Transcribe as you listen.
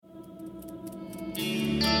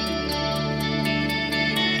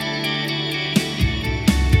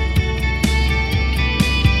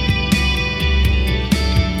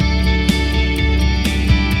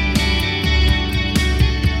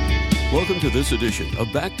this edition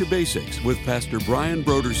of Back to Basics with Pastor Brian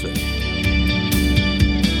Brodersen.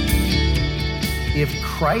 If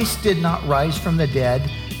Christ did not rise from the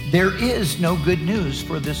dead, there is no good news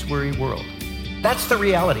for this weary world. That's the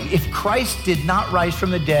reality. If Christ did not rise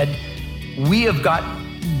from the dead, we have got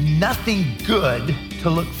nothing good to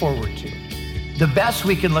look forward to. The best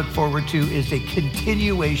we can look forward to is a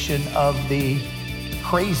continuation of the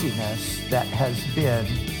craziness that has been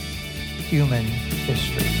human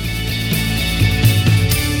history.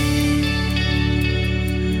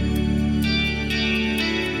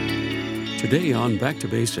 Today on Back to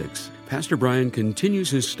Basics, Pastor Brian continues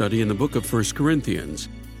his study in the book of 1 Corinthians.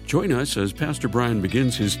 Join us as Pastor Brian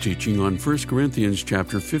begins his teaching on 1 Corinthians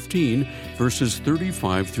chapter 15, verses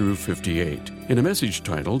 35 through 58, in a message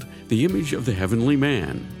titled, The Image of the Heavenly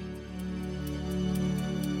Man.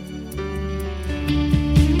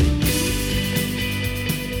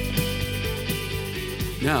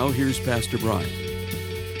 Now, here's Pastor Brian.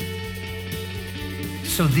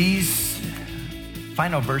 So these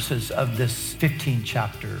final verses of this 15th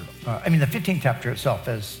chapter, the 15th chapter itself,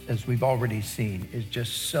 as we've already seen, is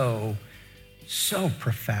just so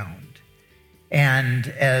profound. And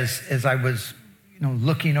as I was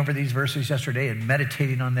looking over these verses yesterday and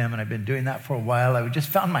meditating on them, and I've been doing that for a while, I just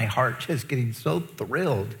found my heart just getting so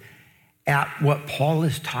thrilled at what Paul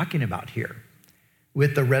is talking about here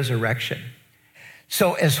with the resurrection.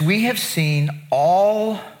 So as we have seen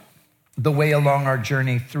all the way along our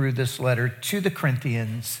journey through this letter to the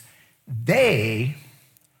Corinthians, they,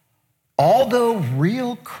 although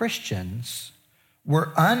real Christians,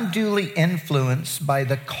 were unduly influenced by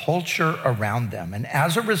the culture around them, and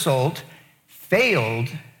as a result, failed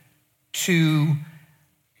to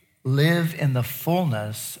live in the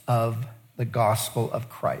fullness of the gospel of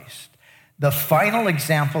Christ. The final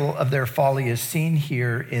example of their folly is seen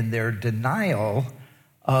here in their denial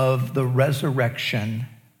of the resurrection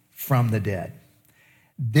from the dead.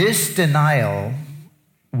 This denial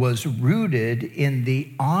was rooted in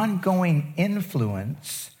the ongoing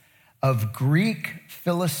influence of Greek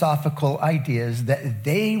philosophical ideas that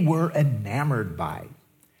they were enamored by.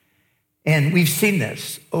 And we've seen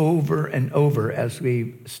this over and over as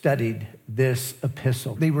we studied this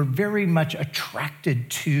epistle. They were very much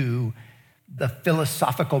attracted to the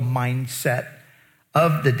philosophical mindset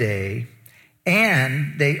of the day,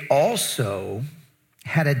 and they also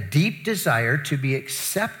had a deep desire to be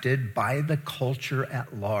accepted by the culture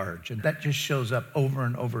at large. And that just shows up over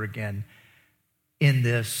and over again in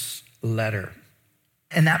this letter.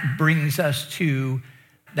 And that brings us to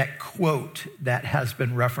that quote that has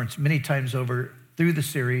been referenced many times over through the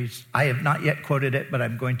series. I have not yet quoted it, but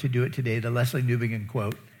I'm going to do it today, the Leslie Newbigin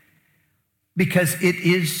quote, because it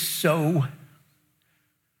is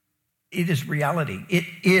reality. It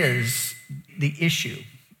is the issue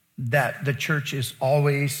that the church is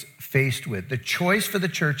always faced with. The choice for the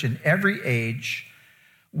church in every age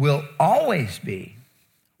will always be,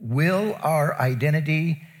 will our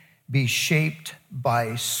identity be shaped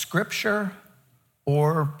by Scripture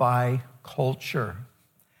or by culture,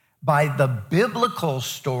 by the biblical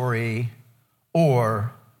story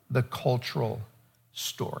or the cultural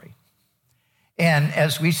story? And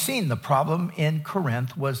as we've seen, the problem in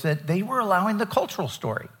Corinth was that they were allowing the cultural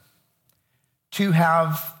story to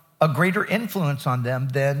have a greater influence on them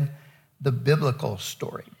than the biblical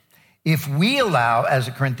story. If we allow, as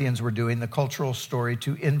the Corinthians were doing, the cultural story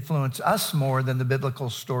to influence us more than the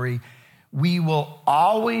biblical story, we will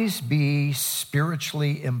always be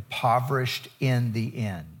spiritually impoverished in the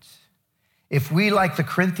end. If we, like the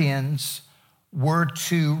Corinthians, were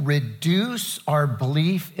to reduce our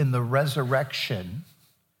belief in the resurrection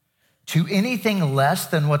to anything less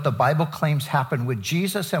than what the Bible claims happened with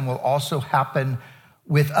Jesus and will also happen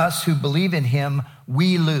with us who believe in him,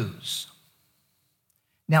 we lose.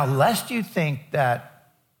 Now, lest you think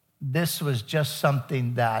that this was just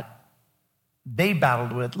something that they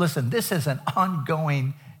battled with, listen, this is an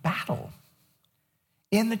ongoing battle.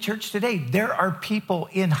 In the church today, there are people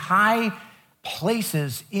in high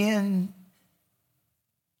places in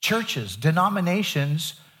churches,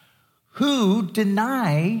 denominations, who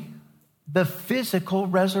deny the physical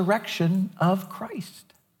resurrection of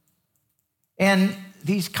Christ. And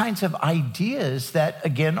these kinds of ideas that,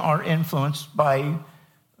 again, are influenced by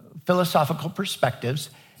philosophical perspectives,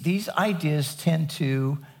 these ideas tend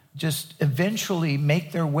to just eventually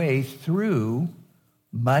make their way through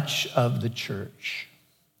much of the church.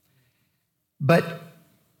 But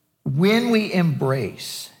when we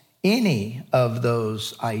embrace any of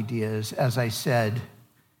those ideas, as I said,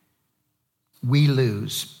 we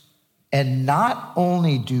lose. And not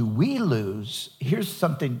only do we lose, here's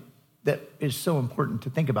something that is so important to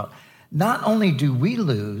think about. Not only do we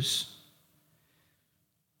lose,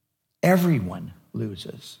 everyone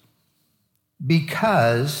loses.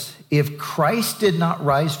 Because if Christ did not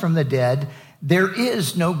rise from the dead, there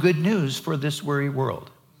is no good news for this weary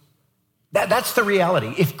world. That's the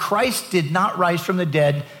reality. If Christ did not rise from the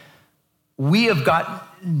dead, we have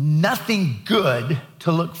got nothing good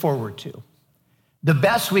to look forward to. The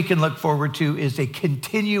best we can look forward to is a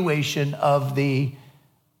continuation of the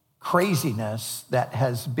craziness that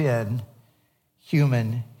has been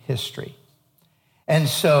human history. And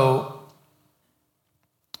so,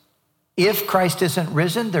 if Christ isn't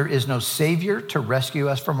risen, there is no Savior to rescue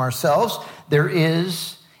us from ourselves. There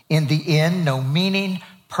is, in the end, no meaning,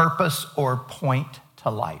 purpose, or point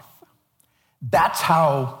to life. That's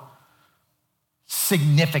how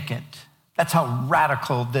significant, that's how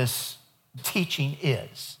radical this teaching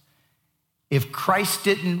is. If Christ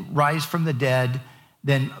didn't rise from the dead,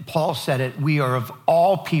 then Paul said it, we are of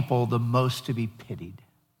all people the most to be pitied.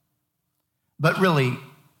 But really,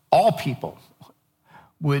 all people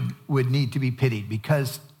would need to be pitied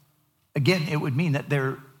because, again, it would mean that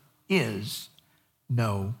there is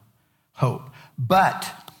no hope.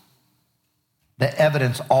 But the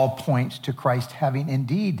evidence all points to Christ having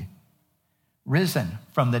indeed risen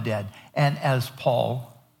from the dead. And as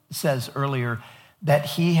Paul says earlier, that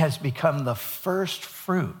he has become the first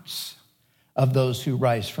fruits of those who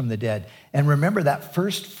rise from the dead. And remember that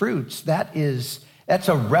first fruits, that's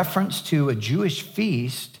a reference to a Jewish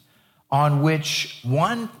feast on which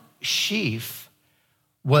one sheaf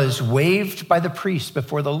was waved by the priest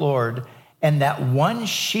before the Lord, and that one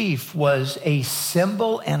sheaf was a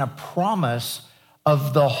symbol and a promise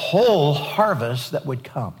of the whole harvest that would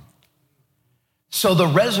come. So the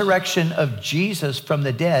resurrection of Jesus from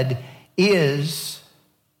the dead is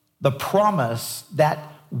the promise that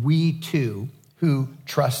we too, who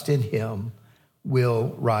trust in him,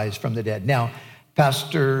 will rise from the dead. Now,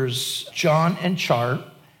 Pastors John and Char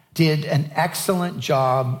did an excellent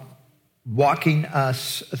job walking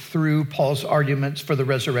us through Paul's arguments for the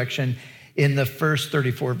resurrection in the first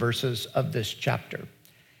 34 verses of this chapter.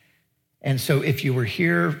 And so if you were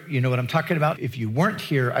here, you know what I'm talking about. If you weren't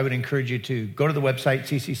here, I would encourage you to go to the website,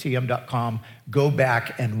 cccm.com, go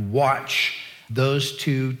back and watch those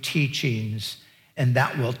two teachings, and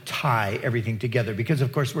that will tie everything together. Because,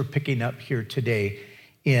 of course, we're picking up here today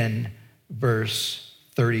in verse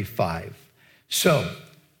 35. So,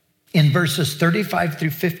 in verses 35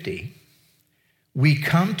 through 50, we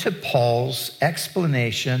come to Paul's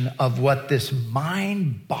explanation of what this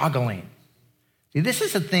mind-boggling. See, this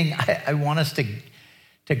is a thing I want us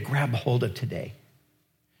to grab hold of today.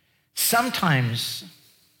 Sometimes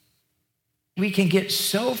we can get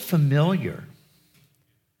so familiar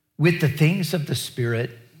with the things of the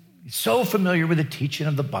Spirit, so familiar with the teaching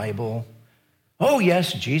of the Bible. Oh,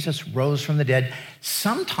 yes, Jesus rose from the dead.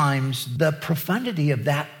 Sometimes the profundity of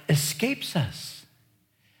that escapes us.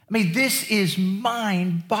 I mean, this is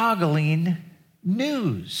mind-boggling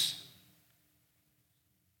news.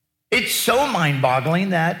 It's so mind-boggling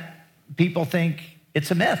that people think it's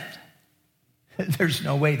a myth. There's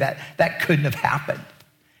no way that couldn't have happened.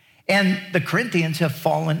 And the Corinthians have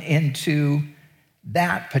fallen into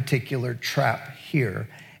that particular trap here.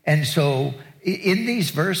 And so in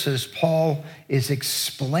these verses, Paul is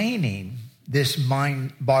explaining this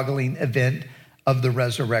mind-boggling event of the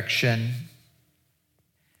resurrection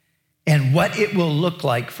and what it will look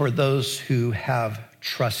like for those who have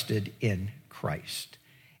trusted in Christ.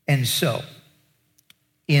 And so,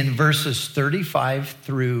 in verses 35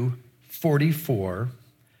 through 44,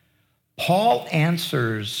 Paul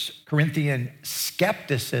answers Corinthian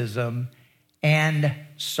skepticism and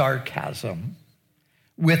sarcasm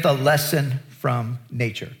with a lesson from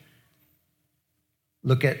nature.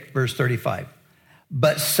 Look at verse 35.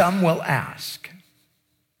 But some will ask,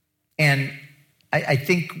 and I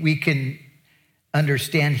think we can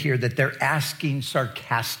understand here that they're asking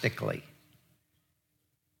sarcastically.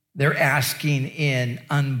 They're asking in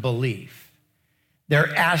unbelief.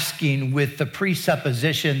 They're asking with the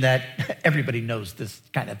presupposition that everybody knows this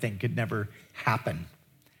kind of thing could never happen.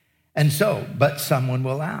 And so, but someone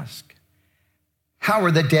will ask, how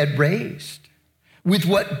are the dead raised? With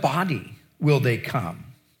what body will they come?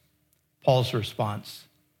 Paul's response,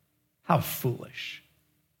 how foolish.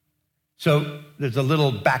 So there's a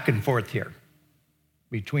little back and forth here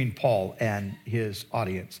between Paul and his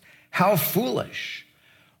audience. How foolish.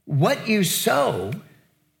 What you sow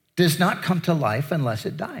does not come to life unless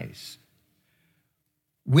it dies.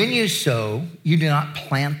 When you sow, you do not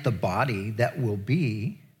plant the body that will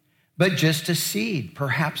be, but just a seed,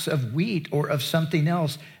 perhaps of wheat or of something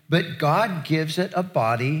else. But God gives it a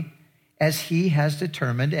body as he has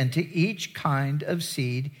determined, and to each kind of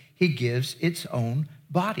seed he gives its own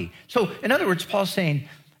body. So, in other words, Paul's saying,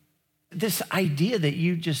 this idea that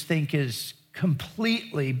you just think is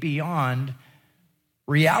completely beyond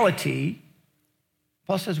reality,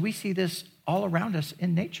 Paul says we see this all around us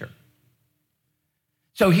in nature.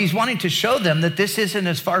 So he's wanting to show them that this isn't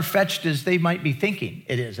as far-fetched as they might be thinking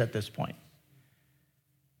it is at this point.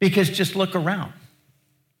 Because just look around.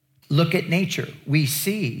 Look at nature. We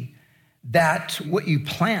see that what you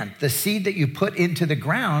plant, the seed that you put into the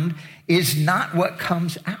ground, is not what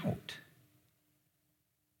comes out.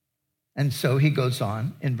 And so he goes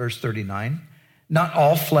on in verse 39, not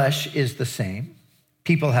all flesh is the same.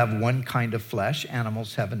 People have one kind of flesh,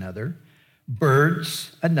 animals have another,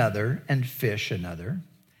 birds another, and fish another.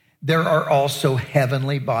 There are also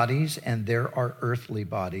heavenly bodies and there are earthly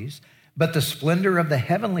bodies, but the splendor of the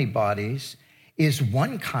heavenly bodies is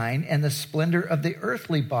one kind and the splendor of the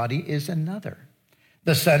earthly body is another.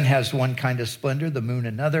 The sun has one kind of splendor, the moon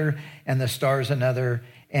another, and the stars another,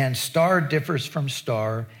 and star differs from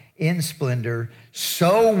star in splendor.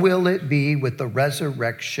 So will it be with the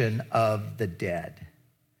resurrection of the dead.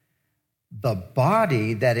 The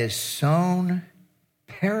body that is sown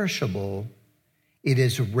perishable, it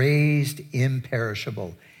is raised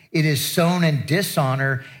imperishable. It is sown in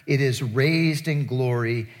dishonor, it is raised in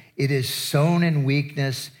glory. It is sown in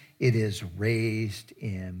weakness, it is raised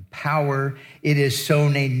in power. It is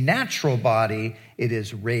sown a natural body, it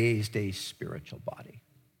is raised a spiritual body.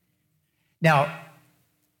 Now,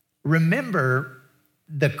 remember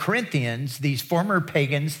the Corinthians, these former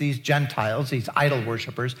pagans, these Gentiles, these idol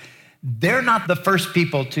worshipers, they're not the first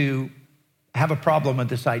people to have a problem with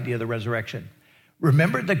this idea of the resurrection.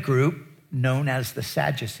 Remember the group known as the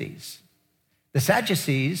Sadducees. The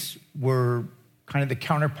Sadducees were kind of the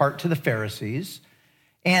counterpart to the Pharisees.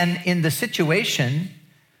 And in the situation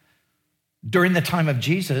during the time of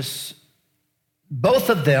Jesus, both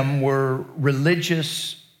of them were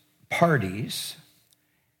religious parties.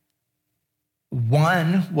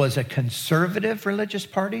 One was a conservative religious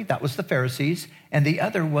party, that was the Pharisees, and the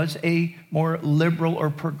other was a more liberal or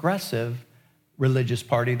progressive religious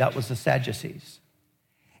party, that was the Sadducees.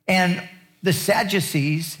 And the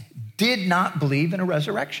Sadducees did not believe in a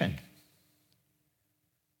resurrection.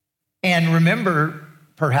 And remember,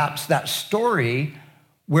 perhaps, that story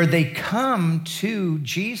where they come to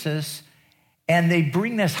Jesus and they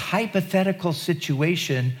bring this hypothetical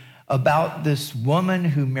situation about this woman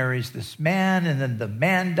who marries this man, and then the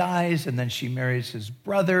man dies, and then she marries his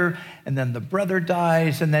brother, and then the brother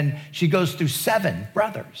dies, and then she goes through 7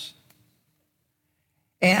 brothers.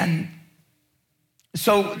 And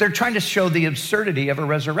so they're trying to show the absurdity of a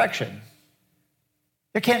resurrection.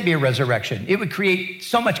 There can't be a resurrection. It would create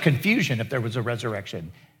so much confusion if there was a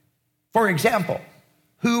resurrection. For example,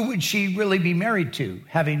 who would she really be married to,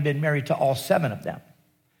 having been married to all 7 of them?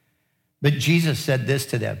 But Jesus said this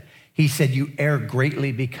to them. He said, you err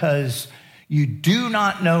greatly because you do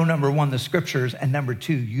not know, number 1, the scriptures, and number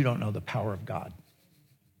 2, you don't know the power of God.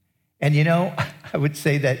 And you know, I would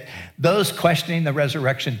say that those questioning the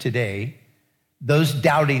resurrection today, those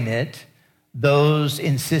doubting it, those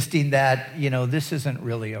insisting that, this isn't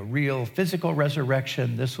really a real physical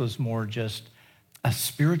resurrection, this was more just a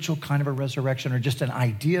spiritual kind of a resurrection or just an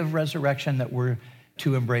idea of resurrection that we're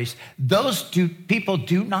to embrace, those people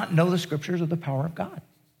do not know the scriptures or the power of God.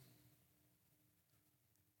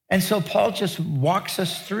 And so Paul just walks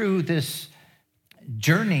us through this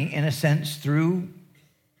journey, in a sense, through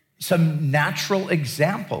some natural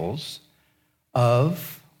examples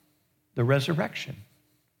of the resurrection.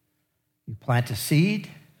 You plant a seed,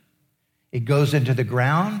 it goes into the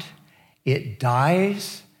ground, it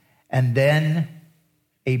dies, and then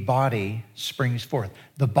a body springs forth.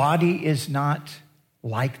 The body is not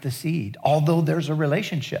like the seed, although there's a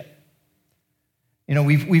relationship.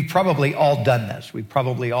 We've probably all done this. We've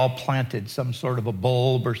probably all planted some sort of a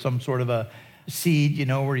bulb or some sort of a seed,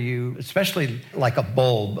 where you, especially like a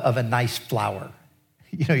bulb of a nice flower.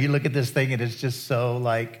 You look at this thing and it's just so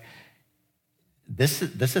like, this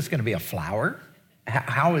is going to be a flower?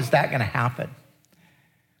 How is that going to happen?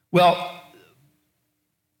 Well,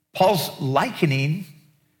 Paul's likening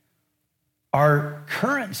our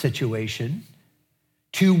current situation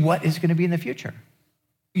to what is going to be in the future.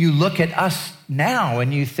 You look at us now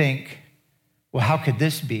and you think, well, how could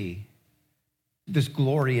this be this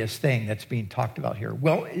glorious thing that's being talked about here?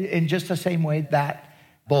 Well, in just the same way that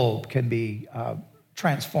bulb can be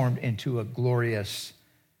transformed into a glorious,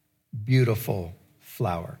 beautiful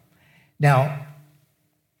flower. Now,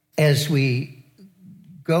 as we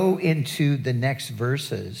go into the next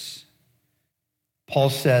verses, Paul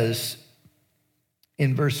says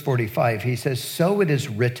in verse 45, he says, so it is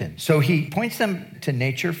written. So he points them to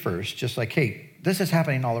nature first, just like, hey, this is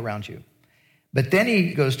happening all around you. But then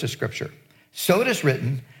he goes to Scripture. So it is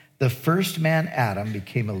written, the first man, Adam,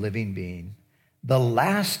 became a living being. The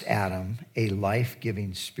last Adam, a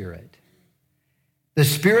life-giving spirit. The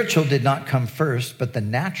spiritual did not come first, but the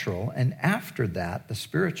natural, and after that, the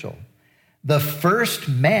spiritual. The first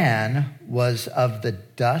man was of the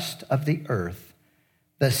dust of the earth.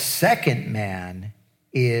 The second man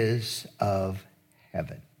is of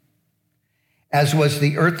heaven. As was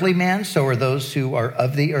the earthly man, so are those who are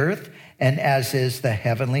of the earth. And as is the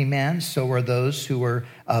heavenly man, so are those who are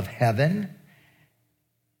of heaven.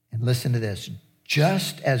 And listen to this.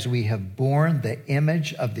 Just as we have borne the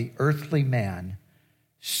image of the earthly man,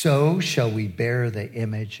 so shall we bear the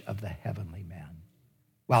image of the heavenly man.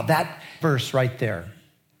 Wow, that verse right there.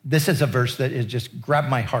 This is a verse that has just grabbed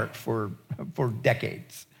my heart for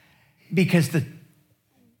decades. Because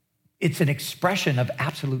it's an expression of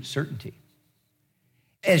absolute certainty.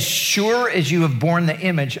 As sure as you have borne the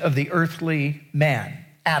image of the earthly man,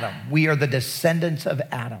 Adam, we are the descendants of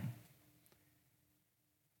Adam.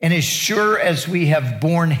 And as sure as we have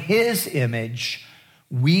borne his image,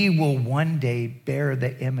 we will one day bear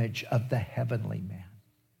the image of the heavenly man.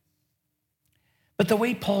 But the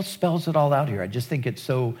way Paul spells it all out here, I just think it's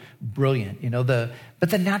so brilliant. But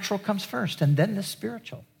the natural comes first and then the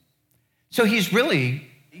spiritual. So he's really,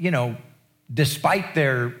 despite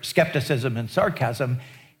their skepticism and sarcasm,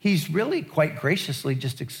 he's really quite graciously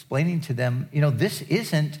just explaining to them, this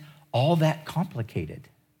isn't all that complicated.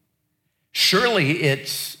 Surely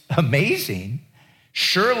it's amazing.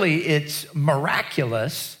 Surely it's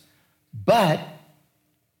miraculous, but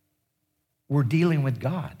we're dealing with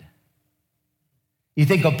God. You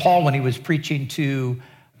think of Paul when he was preaching to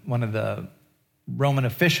one of the Roman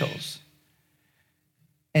officials,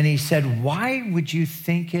 and he said, why would you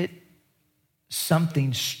think it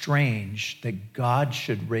something strange that God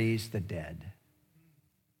should raise the dead?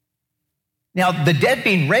 Now, the dead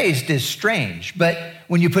being raised is strange, but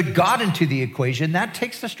when you put God into the equation, that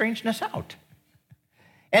takes the strangeness out.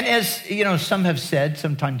 And as some have said,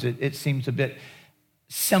 sometimes it seems a bit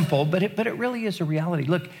simple, but it really is a reality.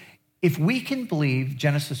 Look, if we can believe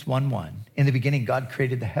Genesis 1:1, in the beginning God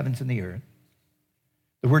created the heavens and the earth.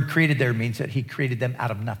 The word created there means that he created them out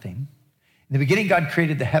of nothing. In the beginning God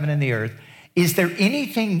created the heaven and the earth. Is there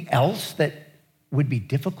anything else that would be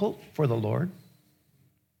difficult for the Lord?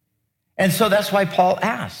 And so that's why Paul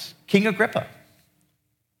asks, King Agrippa,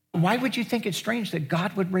 why would you think it's strange that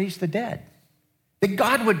God would raise the dead? That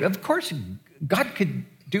God would, of course, God could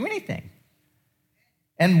do anything.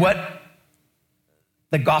 And what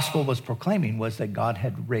the gospel was proclaiming was that God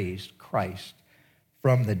had raised Christ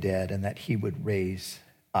from the dead and that he would raise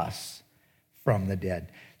us from the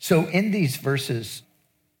dead. So in these verses,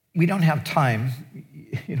 we don't have time.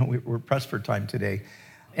 We're pressed for time today.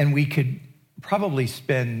 And we could probably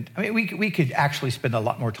we could actually spend a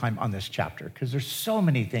lot more time on this chapter because there's so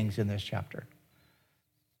many things in this chapter.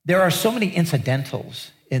 There are so many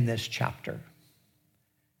incidentals in this chapter.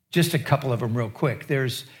 Just a couple of them real quick.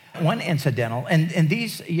 There's one incidental, and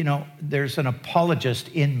these, there's an apologist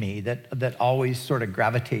in me that always sort of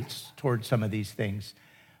gravitates towards some of these things.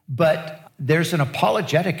 But there's an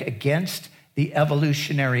apologetic against the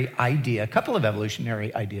evolutionary idea, a couple of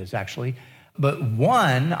evolutionary ideas actually. But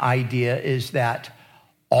one idea is that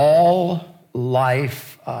all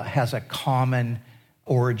life has a common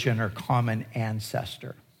origin or common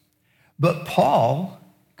ancestor. But Paul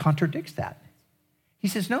contradicts that. He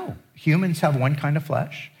says, no, humans have one kind of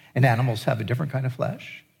flesh and animals have a different kind of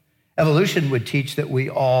flesh. Evolution would teach that we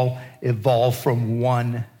all evolve from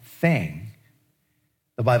one thing.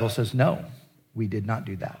 The Bible says, no, we did not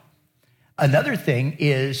do that. Another thing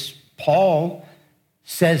is Paul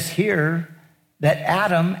says here that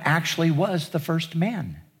Adam actually was the first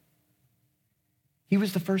man. He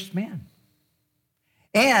was the first man.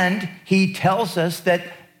 And he tells us that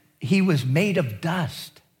he was made of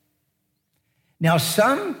dust. Now,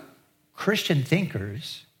 some Christian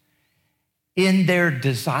thinkers, in their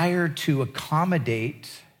desire to accommodate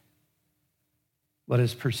what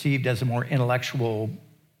is perceived as a more intellectual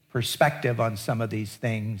perspective on some of these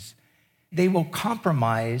things, they will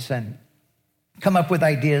compromise and come up with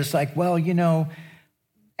ideas like, well,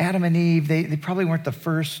 Adam and Eve, they probably weren't the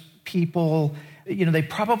first people. They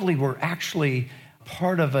probably were actually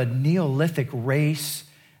part of a Neolithic race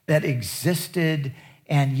that existed,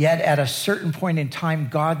 and yet at a certain point in time,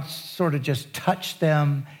 God sort of just touched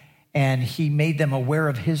them and he made them aware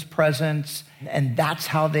of his presence, and that's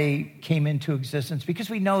how they came into existence, because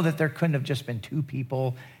we know that there couldn't have just been two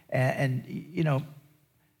people. And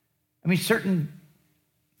certain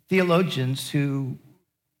theologians who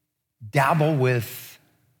dabble with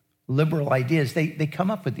liberal ideas, they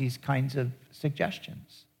come up with these kinds of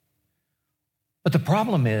suggestions. But the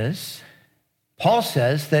problem is, Paul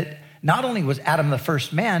says that not only was Adam the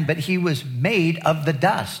first man, but he was made of the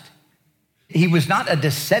dust. He was not a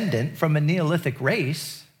descendant from a Neolithic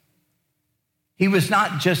race. He was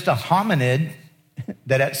not just a hominid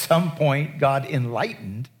that at some point God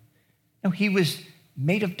enlightened. No, he was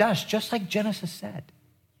made of dust, just like Genesis said,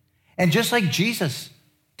 and just like Jesus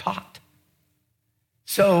taught.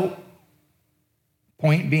 So,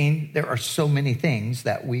 point being, there are so many things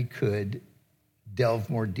that we could delve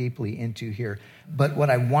more deeply into here. But what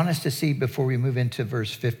I want us to see before we move into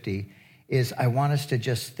verse 50 is I want us to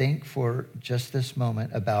just think for just this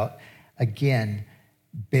moment about, again,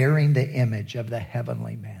 bearing the image of the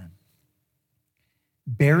heavenly man.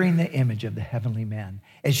 Bearing the image of the heavenly man.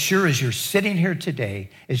 As sure as you're sitting here today,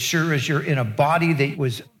 as sure as you're in a body that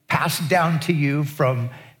was passed down to you from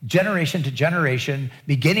generation to generation,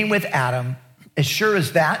 beginning with Adam, as sure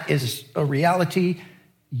as that is a reality,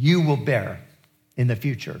 you will bear in the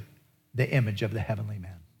future the image of the heavenly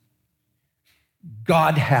man.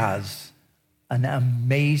 God has an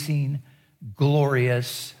amazing,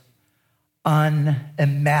 glorious,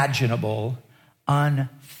 unimaginable,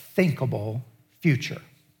 unthinkable future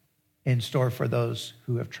in store for those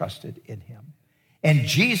who have trusted in him. And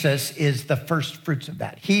Jesus is the first fruits of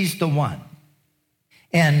that. He's the one.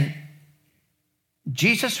 And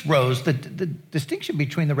Jesus rose. The distinction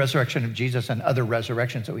between the resurrection of Jesus and other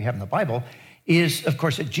resurrections that we have in the Bible is, of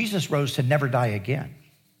course, that Jesus rose to never die again.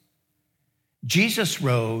 Jesus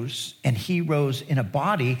rose, and he rose in a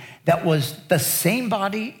body that was the same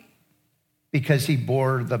body because he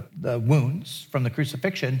bore the wounds from the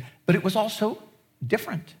crucifixion, but it was also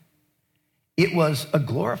different. It was a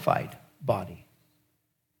glorified body.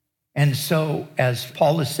 And so, as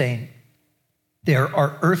Paul is saying, there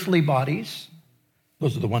are earthly bodies.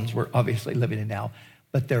 Those are the ones we're obviously living in now,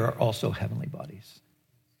 but there are also heavenly bodies.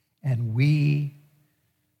 And we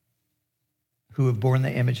who have borne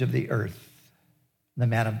the image of the earth, the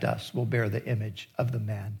man of dust, will bear the image of the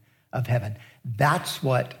man of heaven. That's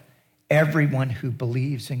what everyone who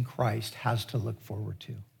believes in Christ has to look forward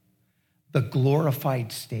to. The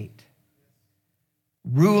glorified state,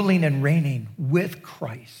 ruling and reigning with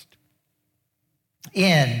Christ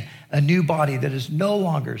in a new body that is no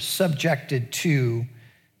longer subjected to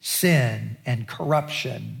sin and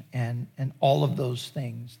corruption and all of those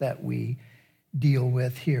things that we deal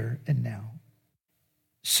with here and now.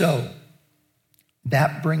 So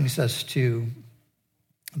that brings us to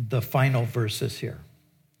the final verses here.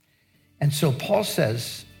 And so Paul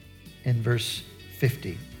says in verse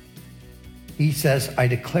 50, he says, I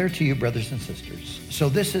declare to you, brothers and sisters. So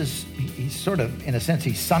this is, he's sort of, in a sense,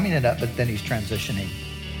 he's summing it up, but then he's transitioning.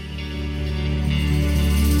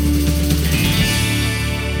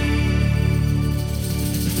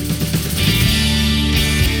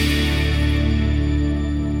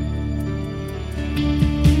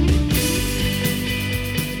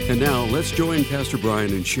 And now let's join Pastor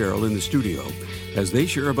Brian and Cheryl in the studio as they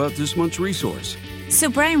share about this month's resource. So,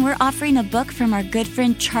 Brian, we're offering a book from our good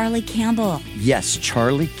friend Charlie Campbell. Yes,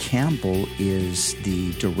 Charlie Campbell is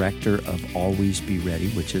the director of Always Be Ready,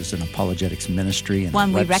 which is an apologetics ministry and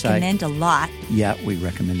one we website. recommend a lot. Yeah, we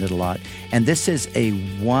recommend it a lot. And this is a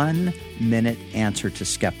 1-minute answer to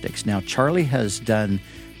skeptics. Now, Charlie has done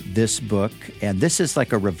this book, and this is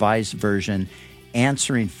like a revised version,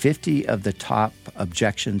 answering 50 of the top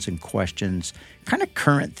objections and questions, kind of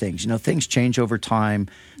current things. You know, things change over time.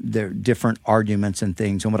 There are different arguments and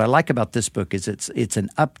things. And what I like about this book is it's an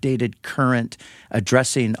updated, current,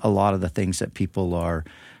 addressing a lot of the things that people are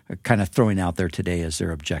kind of throwing out there today as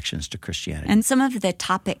their objections to Christianity. And some of the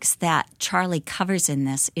topics that Charlie covers in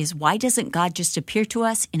this is, why doesn't God just appear to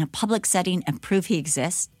us in a public setting and prove he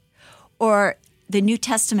exists? Or the New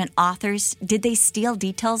Testament authors, did they steal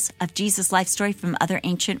details of Jesus' life story from other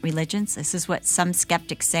ancient religions? This is what some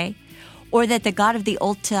skeptics say. Or that the God of the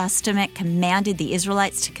Old Testament commanded the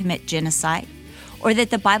Israelites to commit genocide. Or that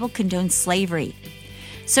the Bible condones slavery.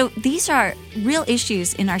 So these are real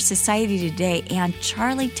issues in our society today, and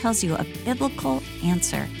Charlie tells you a biblical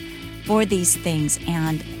answer for these things,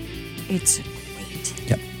 and it's great.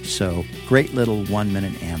 Yep. So, great little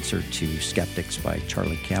 1-minute answer to skeptics by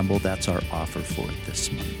Charlie Campbell. That's our offer for this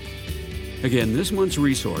month. Again, this month's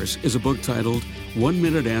resource is a book titled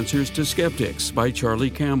 1-Minute Answers to Skeptics by Charlie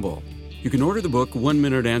Campbell. You can order the book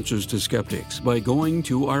 1-Minute Answers to Skeptics by going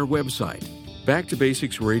to our website,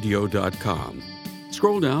 backtobasicsradio.com.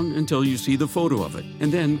 Scroll down until you see the photo of it,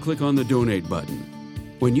 and then click on the donate button.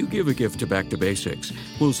 When you give a gift to Back to Basics,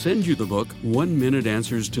 we'll send you the book 1 Minute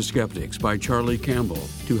Answers to Skeptics by Charlie Campbell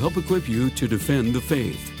to help equip you to defend the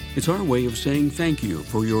faith. It's our way of saying thank you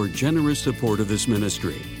for your generous support of this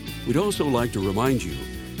ministry. We'd also like to remind you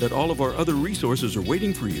that all of our other resources are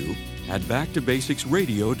waiting for you at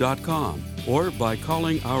backtobasicsradio.com or by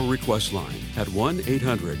calling our request line at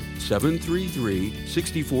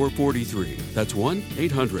 1-800-733-6443. That's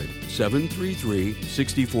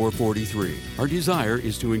 1-800-733-6443. Our desire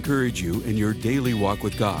is to encourage you in your daily walk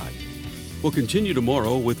with God. We'll continue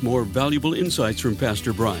tomorrow with more valuable insights from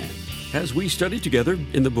Pastor Brian as we study together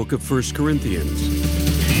in the book of 1 Corinthians.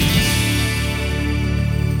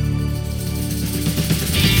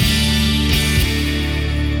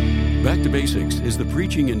 Back to Basics is the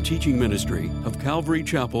preaching and teaching ministry of Calvary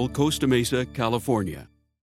Chapel, Costa Mesa, California.